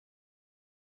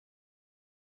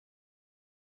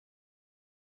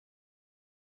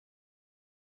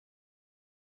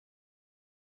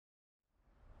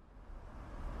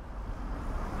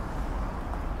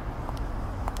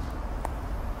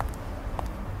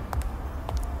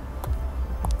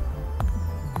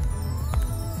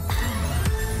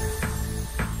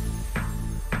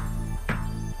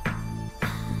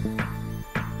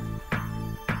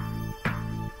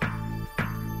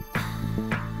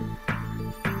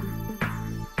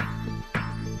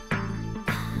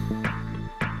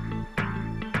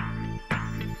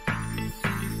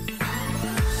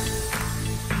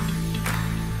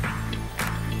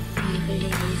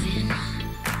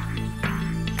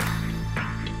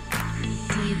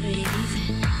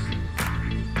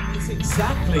It's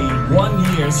exactly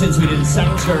 1 year since we did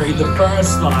Sanctuary, the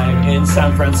first live in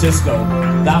San Francisco.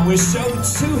 That was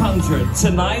show 200.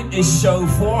 Tonight is show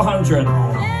 400.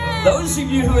 Those of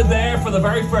you who were there for the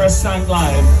very first Sank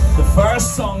Live, the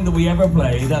first song that we ever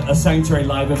played at a Sanctuary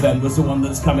Live event was the one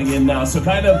that's coming in now. So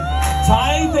kind of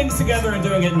tying things together and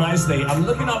doing it nicely. I'm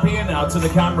looking up here now to the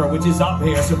camera, which is up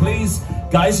here. So please,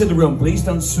 guys in the room, please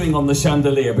don't swing on the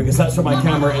chandelier because that's where my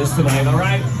camera is tonight, all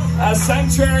right?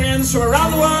 Sanctuarians from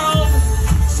around the world,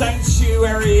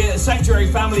 Sanctuary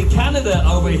Family Canada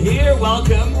over here,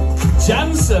 welcome.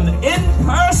 Jansen in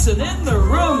person in the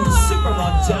room,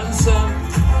 Supermod Jansen.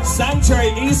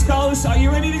 Sanctuary East Coast, are you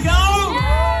ready to go?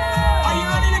 Are you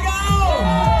ready to go?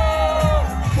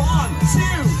 1,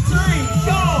 2, 3,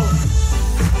 go!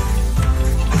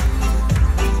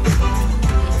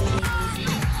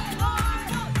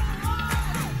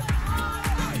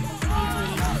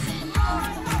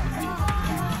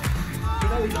 You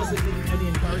know he doesn't need any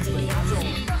encouragement at all.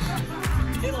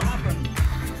 It'll happen.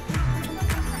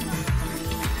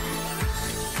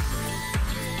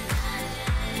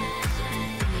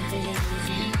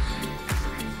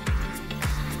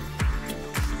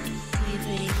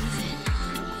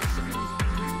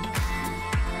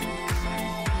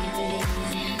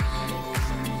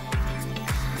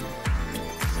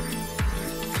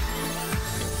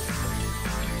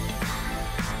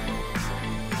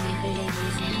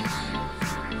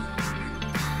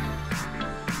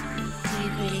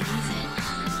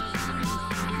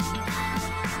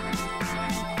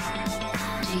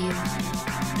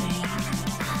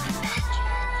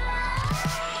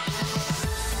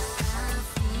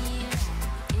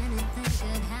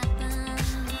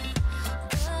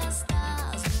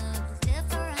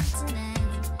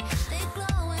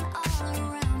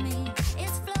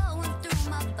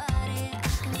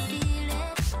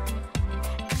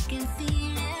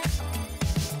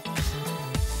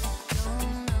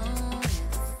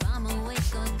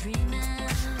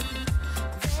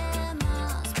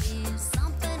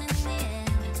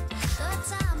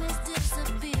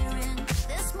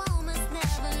 This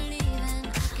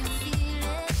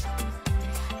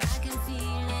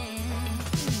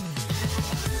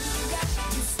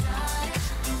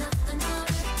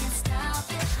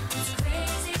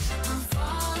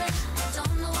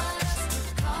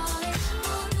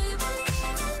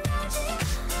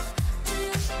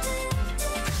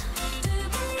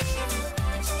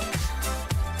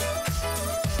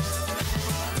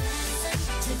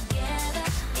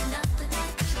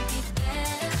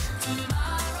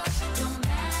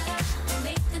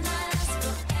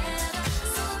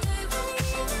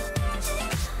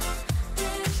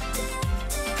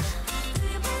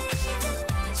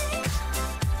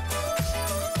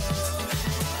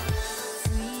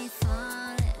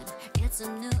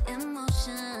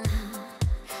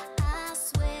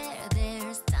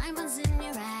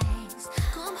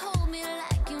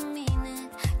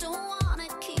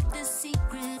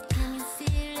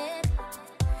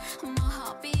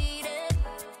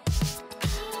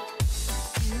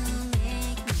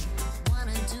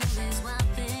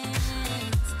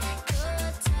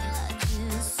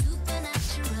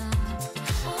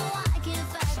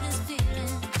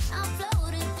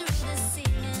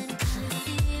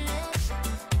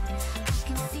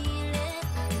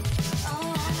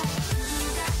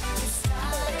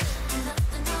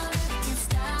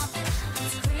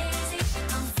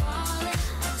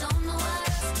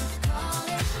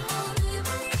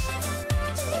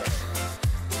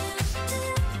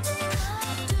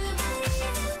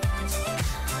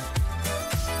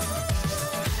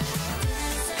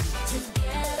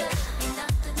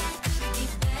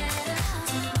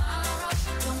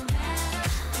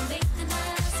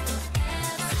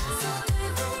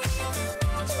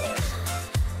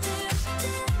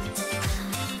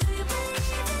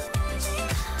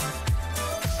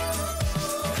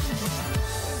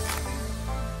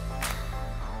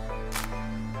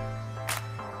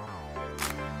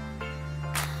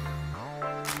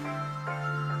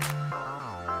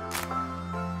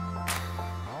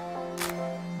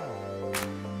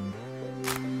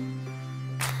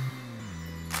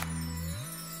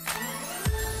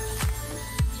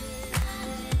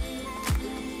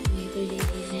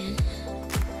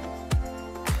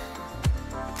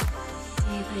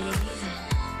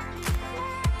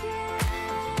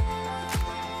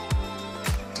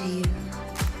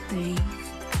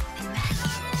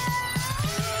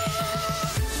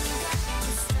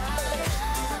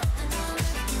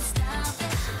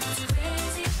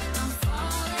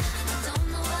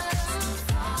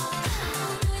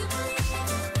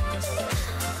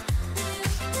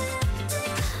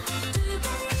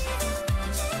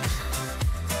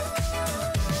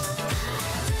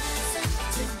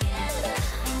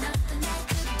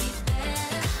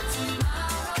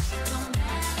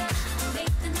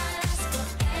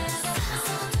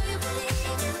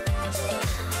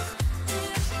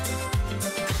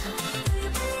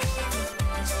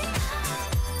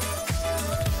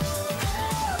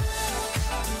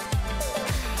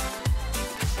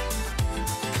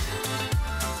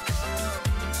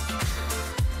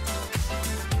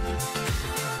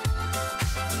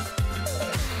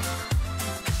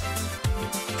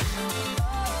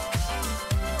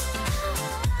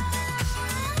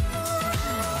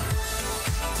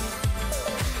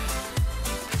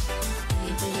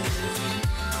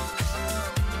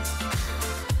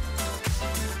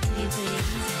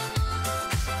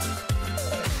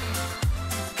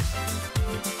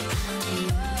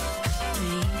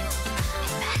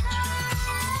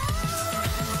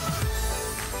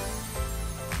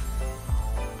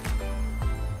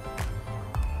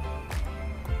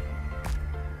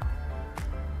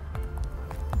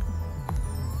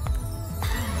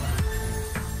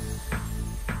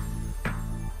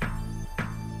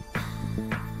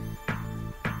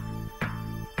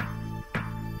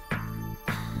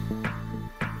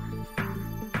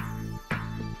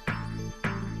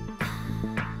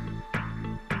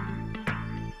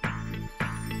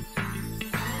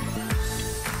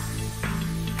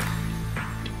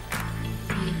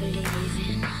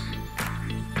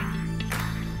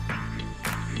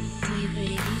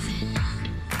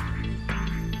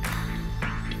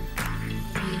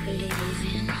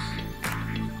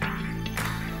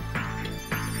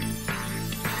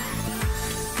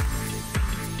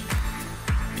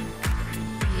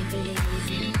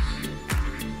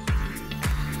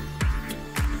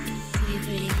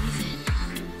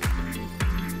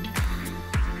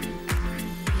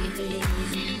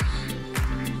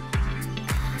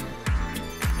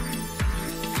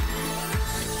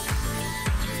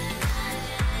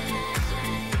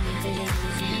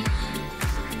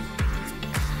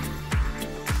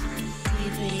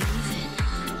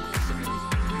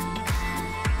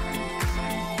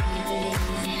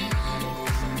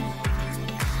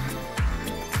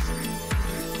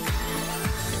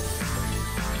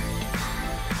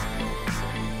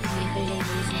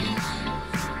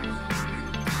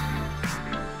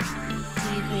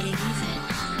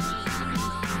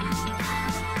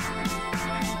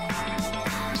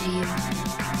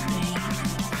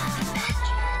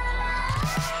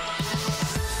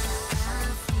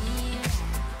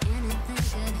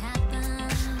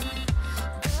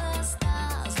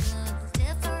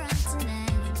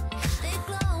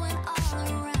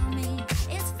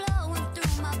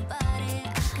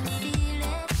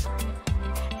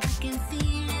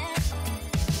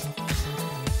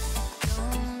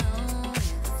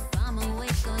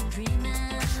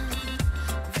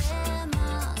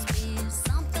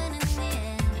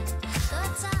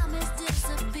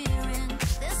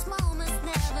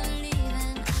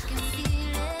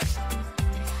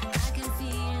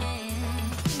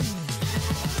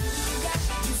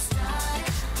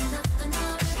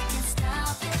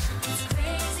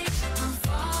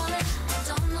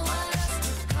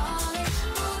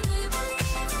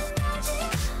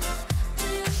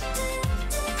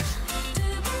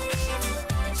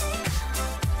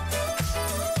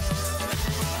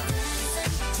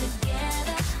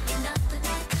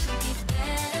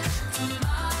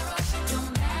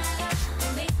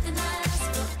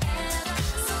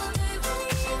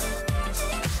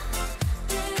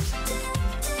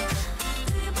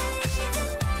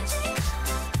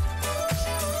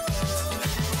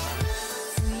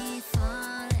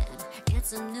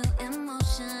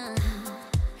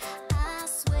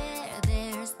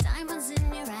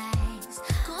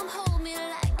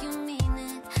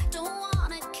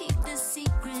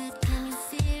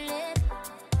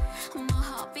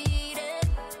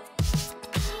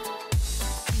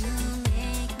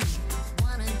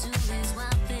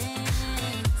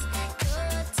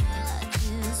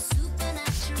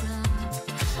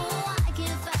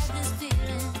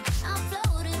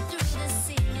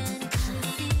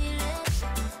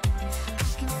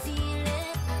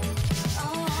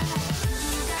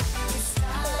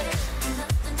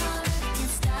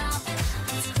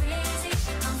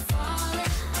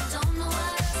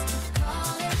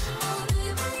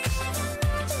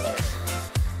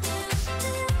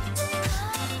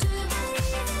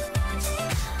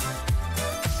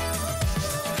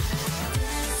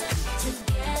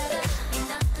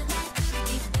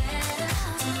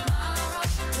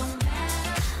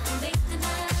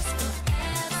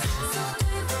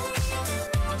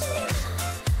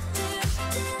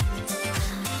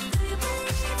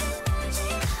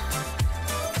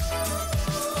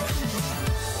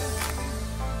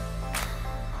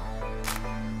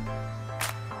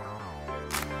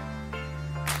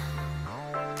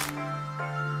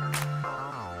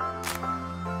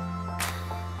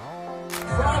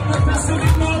From the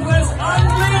Pacific Northwest.